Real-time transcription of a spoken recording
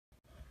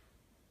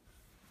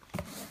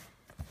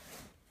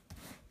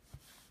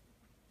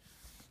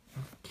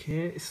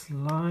Okay, it's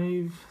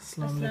live.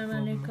 Assalamu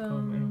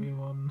alaikum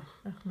everyone.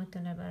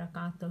 Rahmatullahi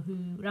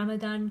barakatuhu.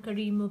 Ramadan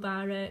Kareem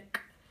Mubarak.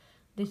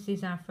 This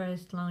is our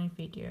first live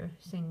video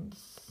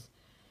since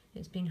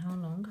it's been how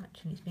long?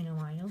 Actually, it's been a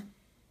while.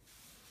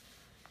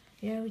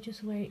 Yeah, we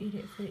just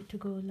waited for it to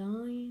go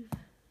live.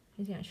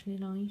 Is it actually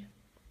live?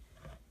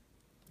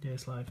 Yeah,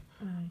 it's live.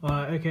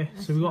 Right. Okay,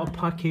 so we got a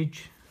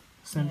package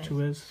sent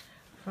to us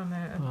from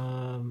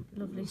a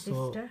lovely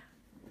sister.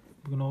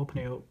 We're gonna open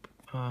it up.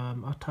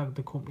 I tagged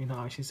the company that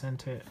actually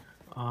sent it.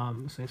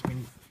 So it's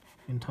been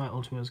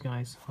entitled to us,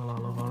 guys.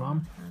 Halal or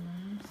haram.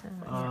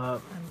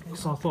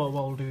 So I thought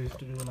what we'll do is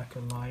to do like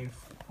a live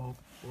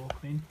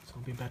opening, so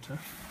it'll be better.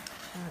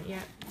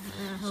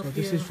 So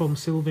this is from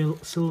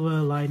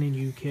Silver Lining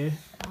UK.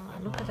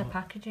 Look at the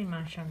packaging,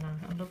 mashallah.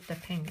 I love the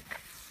pink.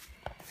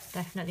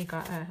 Definitely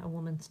got a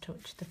woman's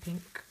touch, the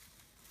pink.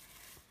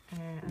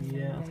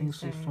 Yeah, I think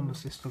it's from a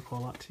sister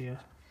called Atia.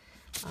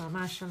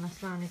 Mashallah,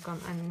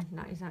 and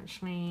that is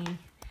actually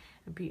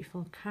a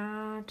beautiful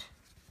card.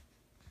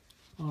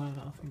 Oh,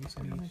 I think it's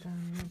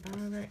Ramadan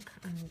Mubarak,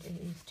 and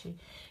it is to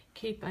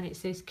keep, and it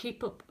says,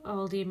 keep up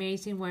all the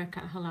amazing work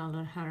at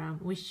Halal or Haram.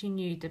 Wishing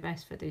you the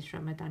best for this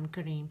Ramadan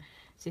Kareem,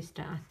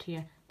 Sister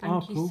Atia.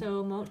 Thank you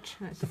so much.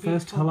 That's the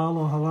first Halal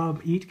or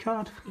Haram Eid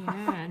card.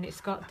 Yeah, and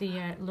it's got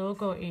the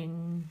logo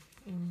in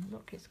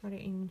look, it's got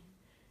it in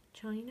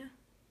China.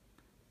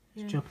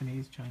 Yeah.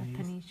 Japanese,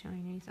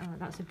 Chinese. Oh,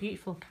 that's a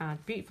beautiful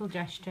card. Beautiful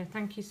gesture.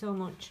 Thank you so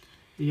much.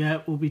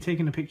 Yeah, we'll be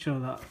taking a picture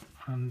of that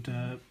and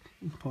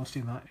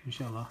posting that,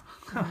 inshallah.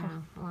 I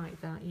like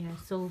that, yeah.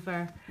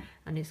 Silver,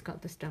 and it's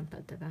got the stamp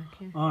at the back,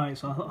 yeah. Alright,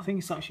 so I think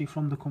it's actually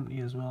from the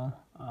company as well.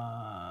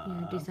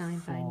 Yeah,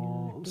 designed by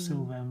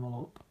Silver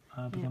envelope.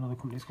 But another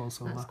company's called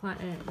Silver. That's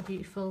quite a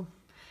beautiful,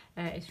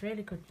 it's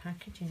really good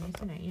packaging,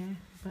 isn't it? Yeah,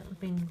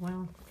 but been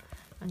well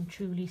and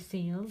truly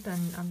sealed,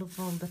 and I love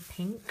all the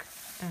pink.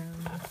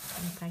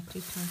 Type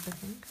of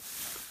thing.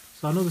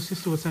 So I know the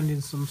sister was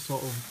sending some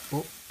sort of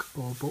book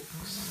or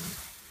books.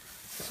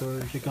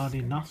 So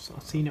regarding Nafs,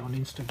 I've seen it on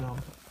Instagram.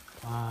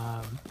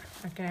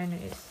 Again,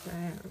 it's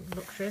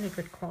looks really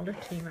good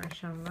quality,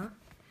 mashallah.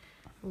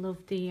 Love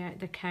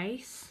the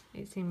case.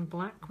 It's in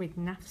black with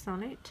Nafs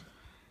on it.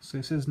 So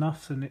it says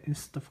Nafs and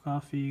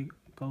Istafkafi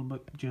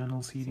Galbak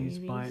Journal series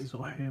by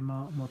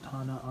Zohema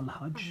Motana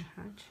Al-Hajj.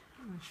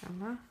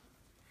 Mashallah.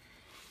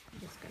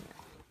 Just gonna.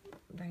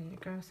 There you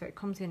go. So it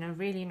comes in a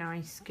really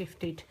nice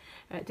gifted.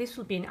 This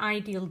would be an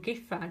ideal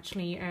gift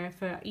actually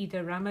for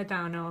either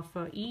Ramadan or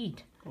for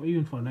Eid. Or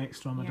even for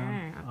next Ramadan.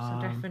 Yeah,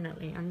 absolutely,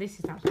 definitely. And this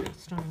is absolutely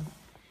stunning.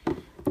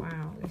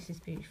 Wow, this is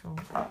beautiful.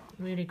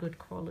 Really good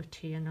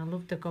quality, and I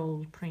love the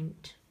gold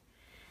print.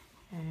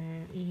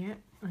 Yeah,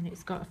 and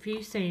it's got a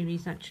few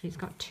series actually. It's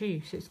got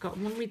two. So it's got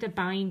one with a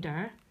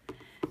binder,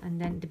 and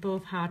then they're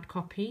both hard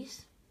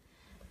copies.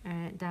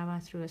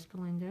 Dawa through a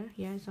splendor.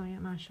 Yeah, so yeah,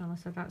 mashallah.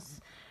 So that's.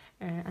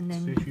 And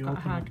then so you've got a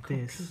hard copy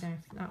there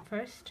for that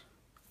first.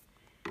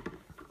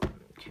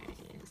 Okay,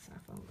 let's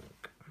have a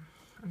look.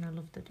 And I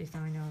love the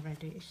design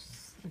already.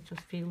 It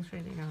just feels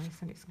really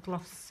nice, and it's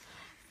gloss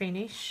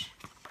finish.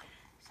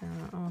 So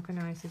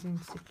Organisers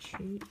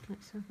Institute.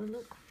 Let's have a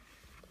look.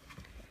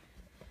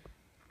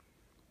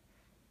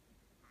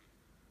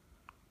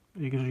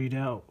 Are you going to read it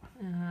out?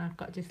 I've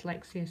got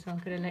dyslexia, so I'm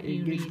going to let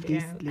you read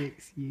it out.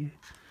 Dyslexia.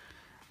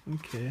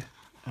 Okay.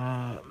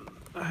 I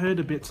heard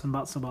a bits and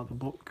bats about the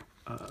book.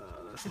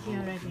 Have you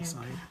already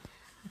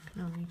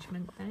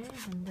acknowledgement there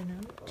and the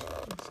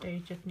note, the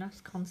stage of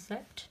Nafs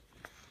concept.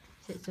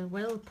 So it's a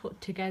well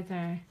put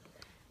together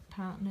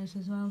partners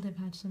as well. They've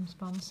had some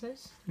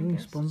sponsors.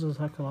 Sponsors,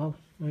 halal.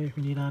 We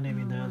need our name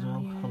in there as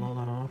well. Yeah. Halal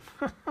haram.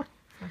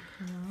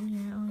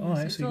 Yeah.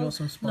 Alright, so you got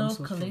some sponsors.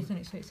 Local, isn't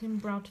it? So it's in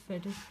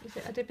Bradford.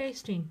 Are they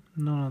based in?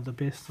 No, they're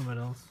based somewhere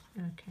else.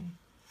 Okay.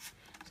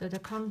 So the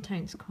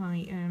content's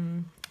quite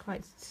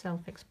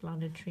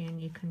self-explanatory,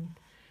 and you can.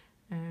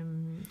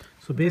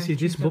 So basically,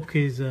 this book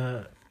is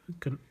the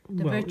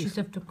virtues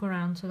of the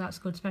Quran. So that's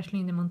good,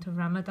 especially in the month of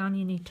Ramadan.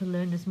 You need to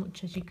learn as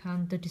much as you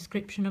can. The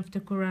description of the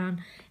Quran,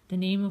 the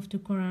name of the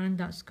Quran.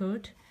 That's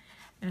good.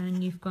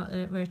 And you've got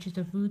virtues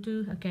of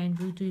wudu. Again,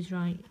 wudu is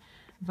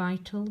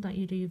vital that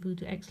you do your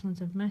wudu. Excellence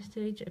of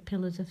message.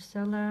 Pillars of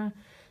Salah.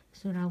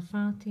 Surah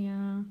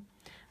Al-Fatiha.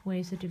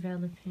 Ways of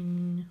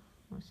developing.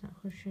 What's that?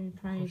 Khushu,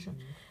 praise.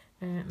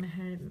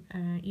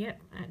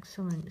 Yep,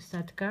 excellent.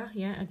 Sadaqah,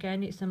 yeah,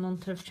 again, it's a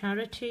month of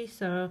charity,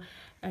 so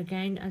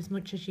again, as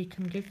much as you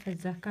can give for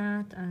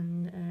zakat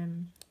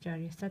and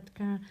jariyah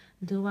sadaqah,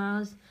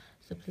 du'as,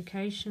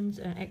 supplications,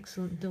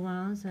 excellent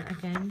du'as,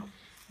 again,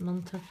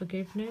 month of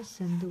forgiveness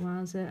and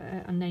du'as,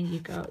 and then you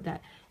go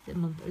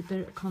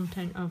the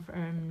content of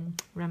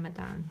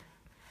Ramadan,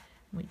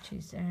 which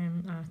is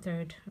our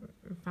third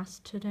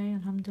fast today,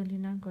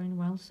 alhamdulillah, going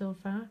well so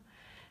far.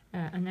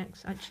 And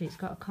actually it's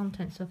got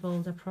contents of all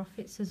the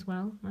prophets as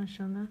well,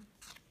 mashallah.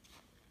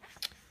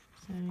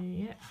 So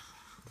yeah,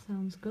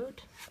 sounds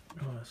good.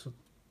 Alright, so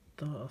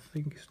that I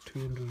think is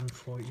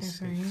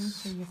 246.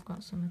 So you've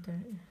got some of the...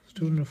 It's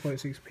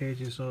 246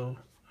 pages, so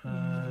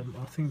I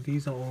think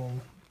these are all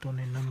done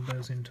in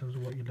numbers in terms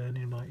of what you're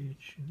learning about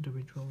each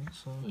individual.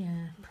 So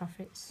yeah,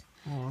 profits.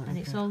 Right, and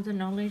it's all the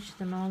knowledge.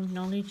 The more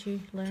knowledge you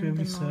learn,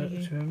 the more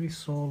you... To every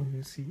soul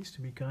who seeks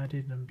to be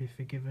guided and be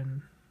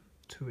forgiven,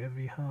 to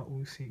every heart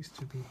who seeks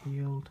to be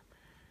healed,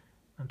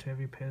 and to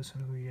every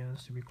person who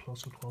yearns to be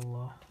closer to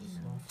Allah.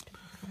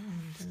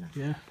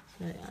 Yeah.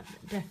 So,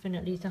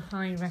 definitely, it's a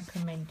high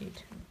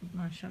recommended.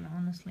 MashaAllah,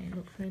 honestly, it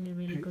looks really,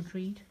 really good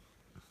read.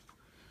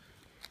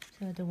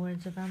 So the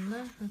words of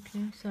Allah.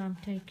 Okay, so I'm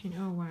taking...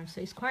 Oh, wow.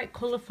 So it's quite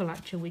colourful,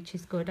 actually, which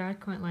is good. I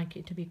quite like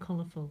it to be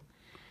colourful.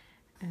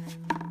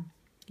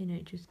 You know,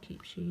 it just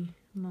keeps you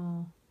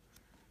more...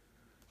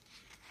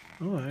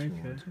 Oh, okay.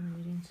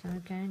 Reading. So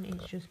again,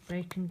 it's just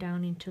breaking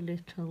down into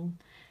little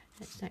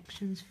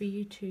sections for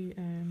you to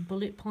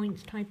bullet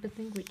points type of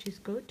thing, which is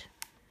good.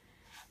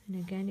 And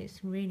again,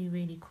 it's really,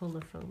 really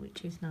colourful,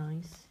 which is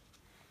nice.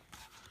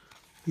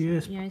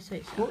 Yes, yeah, so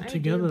it's put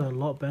together a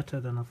lot better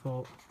than I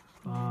thought.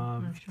 I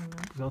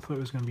thought it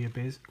was going to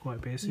be quite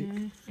basic.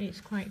 Yeah,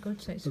 it's quite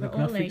good. So it's for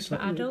all age, for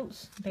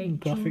adults,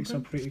 graphics children. are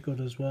pretty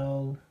good as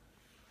well.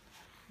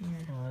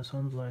 Yeah. It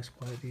sounds like it's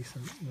quite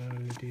decent,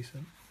 very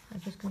decent. I'm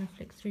just going to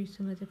flick through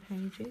some of the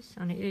pages,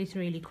 and it is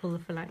really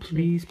colourful actually.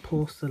 Please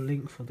post the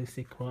link for this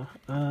Iqra.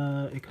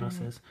 Iqra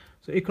says.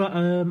 So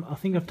Iqra, I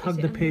think I've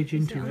tagged the page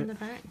into it. On the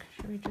back?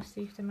 Shall we just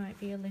see if there might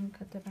be a link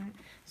at the back?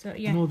 So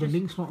yeah. No, the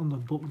link's not on the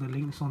book. The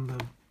link's on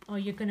the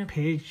you're gonna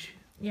page.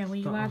 Yeah, well,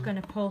 you are going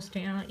to post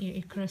it, aren't you,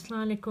 Iqra?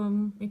 Assalamu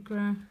alaikum,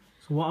 Iqra.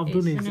 So what I've done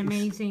is... It's an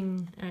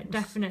amazing,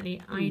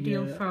 definitely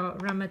ideal for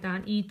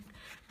Ramadan, Eid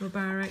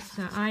Mubarak.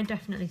 So I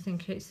definitely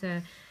think it's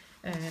an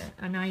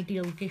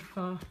ideal gift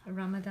for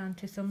Ramadan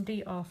to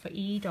somebody, or for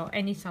Eid, or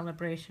any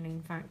celebration,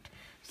 in fact.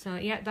 So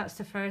yeah, that's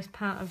the first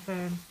part of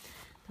the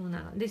one.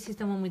 This is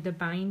the one with the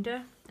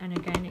binder, and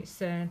again, it's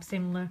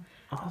similar,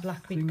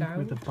 black with gold.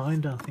 With the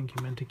binder, I think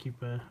you meant to keep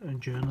a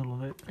journal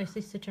of it. Is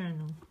this a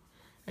journal?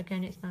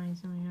 Again, it's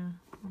nice. Oh yeah.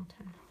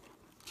 Okay.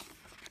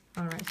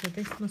 All right. So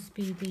this must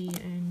be the.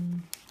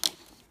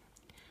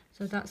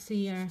 So that's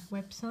the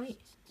website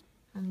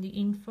and the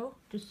info.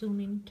 Just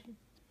zoom into.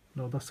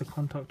 No, that's the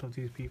contact of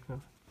these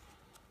people.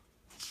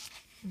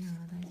 No,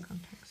 they're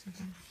contacts of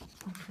them.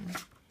 Okay.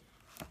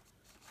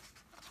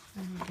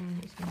 And again,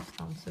 it's my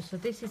sponsor. So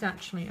this is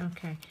actually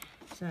okay.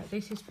 So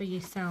this is for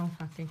yourself.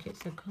 I think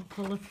it's a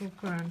colourful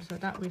Quran. So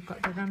that we've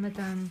got the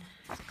Ramadan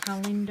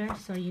calendar.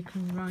 So you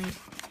can write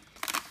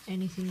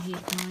anything you'd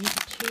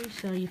like to,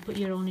 so you put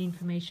your own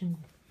information,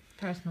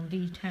 personal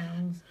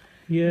details.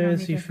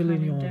 Yes, you fill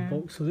in your own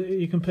book, so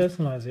you can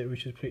personalise it,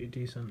 which is pretty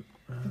decent.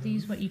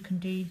 These what you can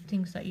do,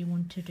 things that you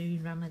want to do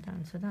in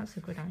Ramadan, so that's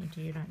a good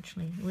idea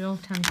actually. We all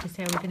tend to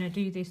say we're going to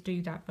do this,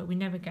 do that, but we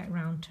never get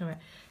around to it.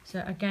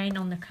 So again,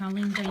 on the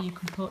calendar you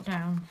can put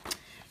down,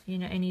 you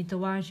know, any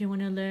du'as you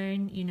want to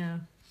learn, you know,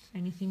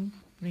 anything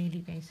really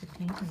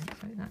basically, so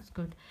that's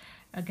good.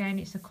 Again,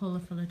 it's a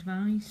colourful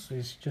advice. So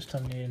it's just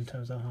telling you in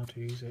terms of how to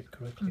use it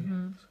correctly.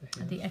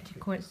 So the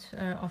etiquettes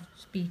of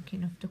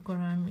speaking of the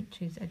Quran,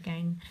 which is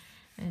again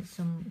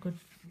some good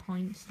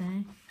points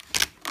there.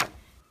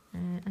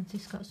 And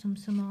it's got some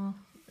more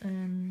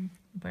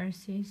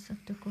verses of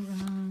the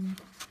Quran.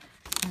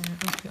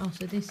 Okay,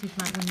 also this is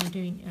like when you're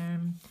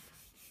doing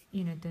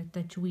you know, the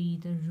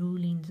tajweed, the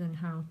rulings and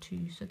how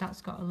to. So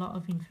that's got a lot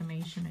of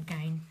information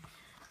again.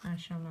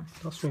 MashaAllah.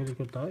 That's really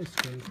good. That is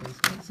really good.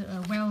 It's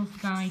a well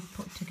guide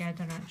put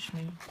together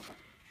actually.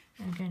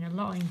 Again, a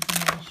lot of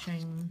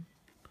information.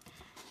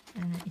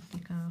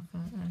 Itikaf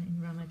in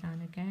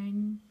Ramadan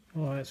again.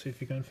 Alright, so if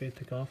you're going for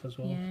itikaf as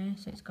well. Yeah,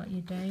 so it's got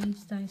your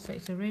days there. So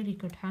it's a really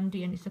good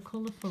handy, and it's a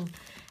colourful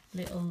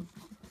little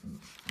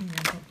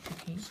book to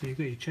keep. So you've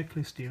got your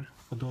checklist here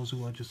for those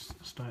who are just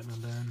starting to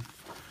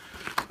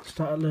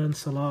learn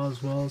Salah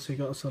as well. So you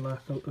got a Salah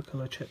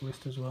colour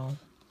checklist as well.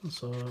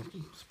 So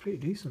it's pretty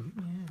decent.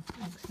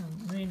 Yeah,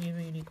 excellent. Really,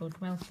 really good.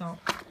 Well thought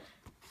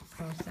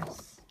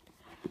process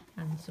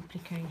and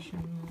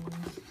supplication.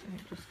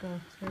 So just go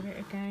through it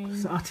again.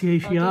 So Ati,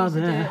 if you are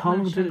there, how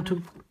long did it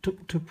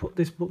took to put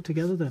this book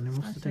together then? It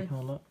must have taken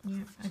a lot.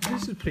 Yeah, so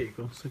this is pretty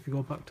good. So if you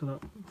go back to that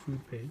food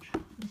page.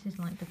 This is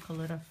like the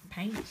colour of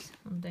paints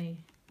on the...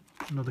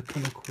 No, the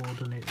colour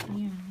coordinated.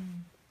 Yeah.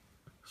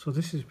 So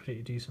this is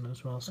pretty decent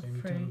as well. So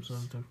in terms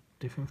of the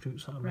different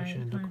fruits that I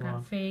mentioned in the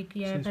Quran. Fig,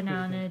 yeah, so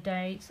banana,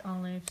 dates,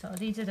 olives. So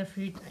these are the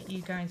fruit that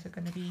you guys are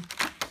going to be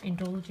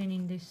indulging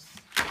in this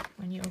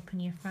when you open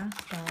your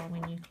fast or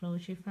when you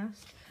close your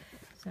fast.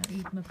 So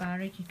Eid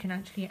Mubarak, you can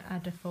actually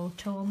add a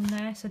photo on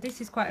there. So this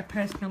is quite a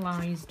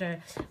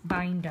personalised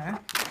binder.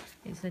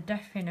 It's a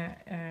definite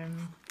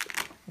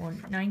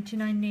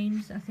 99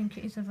 names, I think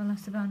it is, of Allah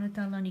subhanahu wa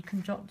ta'ala, and you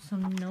can jot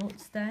some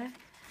notes there.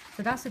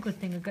 So that's a good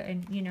thing of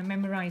getting, you know,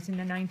 memorising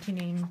the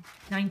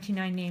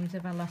 99 names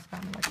of Allah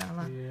subhanahu wa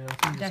ta'ala. Yeah, I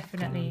think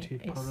definitely it's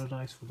guaranteed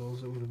paradise for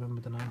those that will remember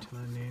the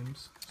 99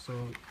 names. So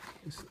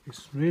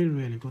it's really,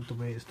 really good the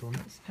way it's done.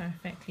 It's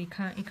perfect. You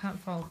can't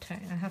fault it.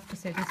 I have to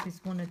say this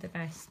is one of the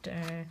best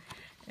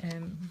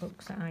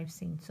books that I've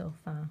seen so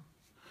far.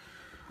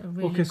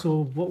 Really okay,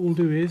 so what we'll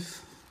do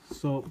is,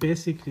 So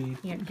basically,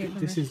 Yeah,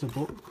 this is the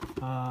book.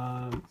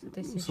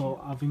 this is So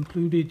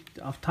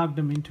I've tagged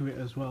them into it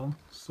as well.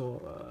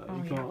 So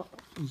you got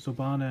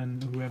Zubana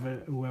and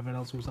whoever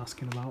else was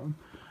asking about them.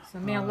 So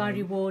may Allah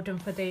reward them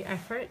for their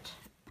effort.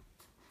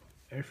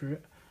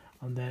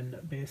 And then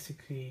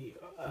basically,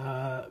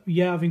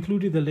 yeah, I've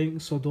included the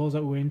link. So those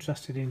that were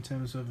interested in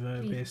terms of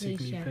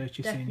basically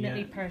purchasing,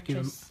 definitely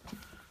purchase.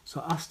 So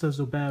Asta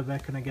Zubair, where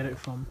can I get it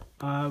from?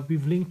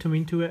 We've linked them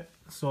into it.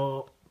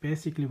 So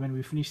basically, when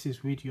we finish this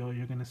video,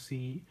 you're gonna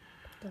see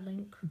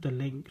the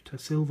link to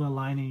Silver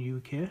Lining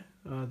UK.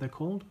 They're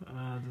called.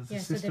 There's a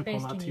sister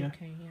called Atia.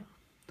 UK, yeah.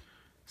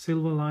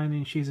 Silver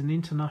Lining. She's an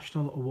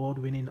international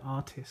award-winning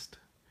artist.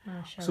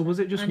 Mashallah. So was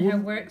it just and one? her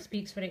work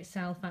speaks for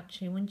itself.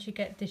 Actually, once you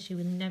get this, you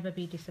will never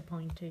be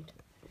disappointed.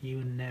 You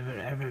will never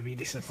ever be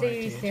disappointed.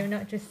 Seriously, I'm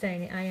not just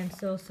saying it. I am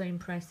so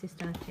impressed with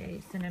that.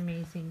 It's an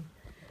amazing,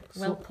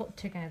 well put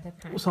together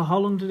pack. So how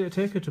long did it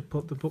take her to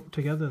put the book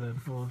together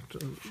then, or to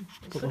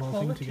put the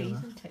whole thing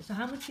together? Isn't it? So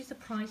how much is the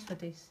price for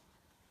this?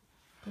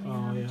 Do you know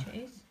how much it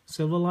is?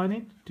 Silver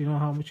Lining. Do you know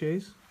how much it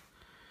is?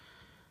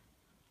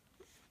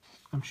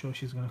 I'm sure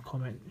she's going to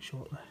comment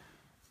shortly.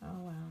 Oh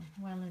wow,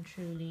 well and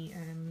truly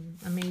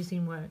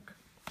amazing work.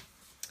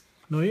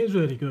 No, it is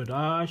really good.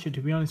 Actually, to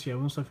be honest,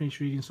 once I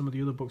finish reading some of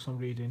the other books I'm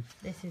reading,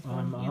 this is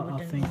one you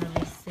wouldn't want to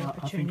miss the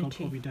opportunity. I think I'll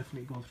probably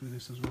definitely go through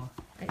this as well.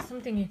 It's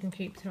something you can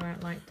keep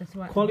throughout, like the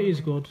quality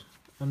is good,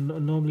 and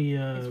normally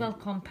it's well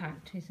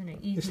compact, isn't it?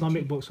 Easy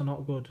Islamic books are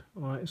not good.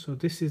 Alright, so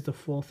this is the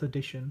 4th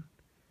edition.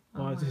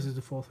 Wow. This is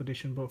the 4th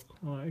edition book.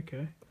 Alright,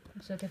 okay.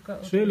 So they've got.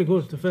 It's really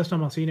good. The first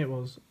time I've seen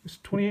it's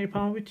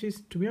 £28, which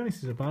is, to be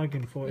honest, is a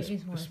bargain for it. It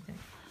is worth it.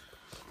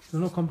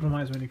 There's no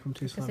compromise when you come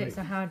to Because Islamic. it's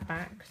a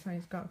hardback, so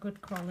it's got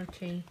good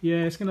quality.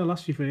 Yeah, it's going to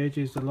last you for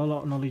ages. There's a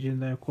lot of knowledge in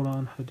there,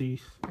 Quran,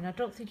 Hadith. And I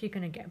don't think you're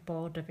going to get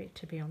bored of it,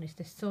 to be honest.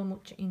 There's so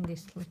much in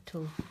this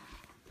little,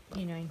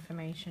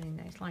 information in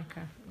there. It's like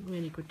a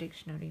really good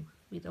dictionary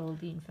with all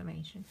the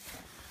information.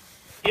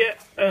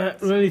 Yeah,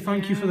 really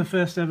thank you for the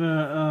first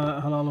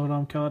ever Halal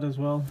Haram card as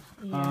well.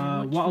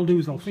 Yeah, what I'll do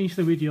is I'll finish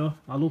the video,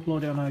 I'll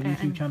upload it on our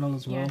YouTube channel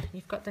as well. Yeah,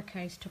 you've got the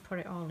case to put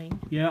it all in.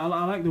 Yeah, I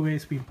like the way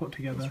it's been put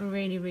together. It's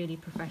really, really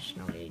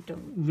professionally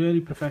done. Really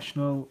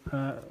professional,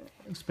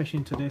 especially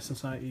in today's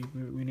society.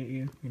 We need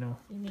you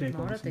need take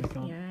more on of this.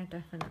 Yeah,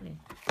 definitely.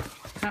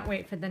 Can't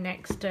wait for the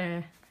next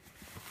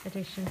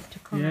editions to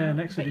come out. Yeah,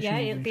 next edition. Yeah,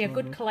 it'll be a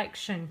good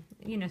collection.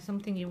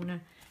 Something you want to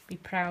be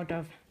proud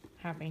of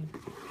having.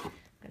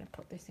 I'm going to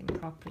put this in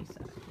properly,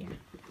 so yeah.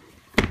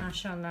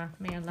 MashaAllah,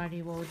 may Allah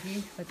reward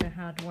you for the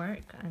hard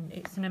work, and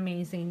it's an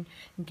amazing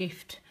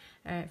gift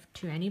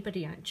to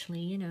anybody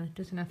actually, it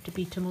doesn't have to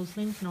be to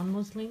Muslims,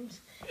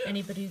 non-Muslims,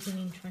 anybody who's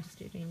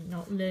interested in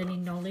not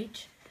learning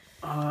knowledge.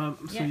 So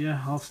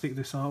yeah, I'll stick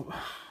this out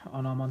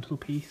on our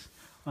mantelpiece.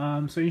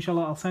 So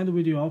inshallah, I'll sign the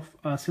video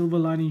off. Silver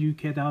Lining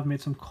UK, they have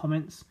made some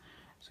comments.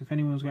 So if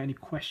anyone's got any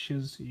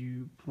questions,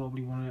 you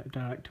probably want to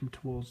direct them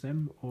towards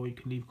them, or you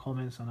can leave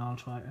comments and I'll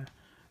try to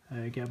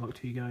get back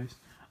to you guys.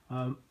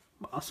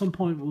 At some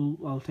point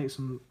I'll take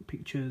some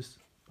pictures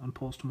and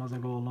post them as I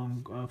go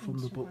along from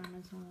Instagram the book.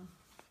 As well.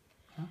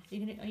 Huh?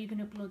 Are you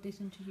gonna upload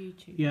this onto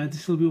YouTube? Yeah,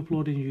 this will be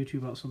uploaded on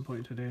YouTube at some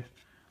point today.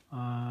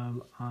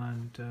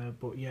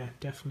 But yeah,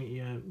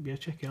 definitely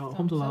check it out.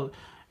 Alhamdulillah,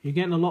 you're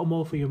getting a lot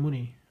more for your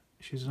money.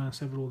 She's done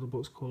several other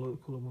books, colour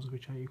ones,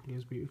 which are equally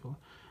as beautiful.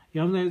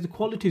 Yeah, the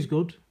quality is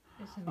good.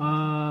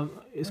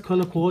 It's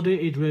colour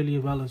coordinated really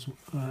well as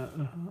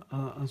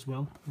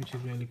well, which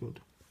is really good.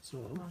 So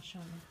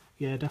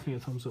yeah, definitely a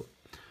thumbs up.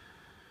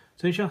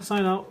 So inshallah,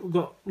 sign out. We've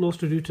got lots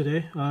to do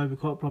today. We've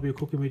got probably a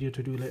cooking video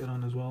to do later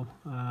on as well,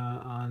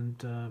 and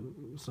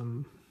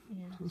some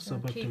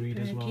subject to read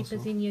as well. Keep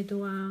us in your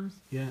du'as.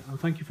 Yeah, and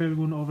thank you for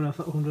everyone over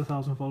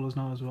 100,000 followers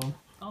now as well.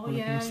 Oh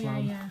yeah.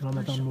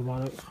 Ramadan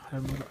Mubarak.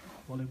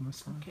 Wa alaikum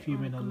assalam. Fi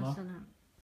min Allah.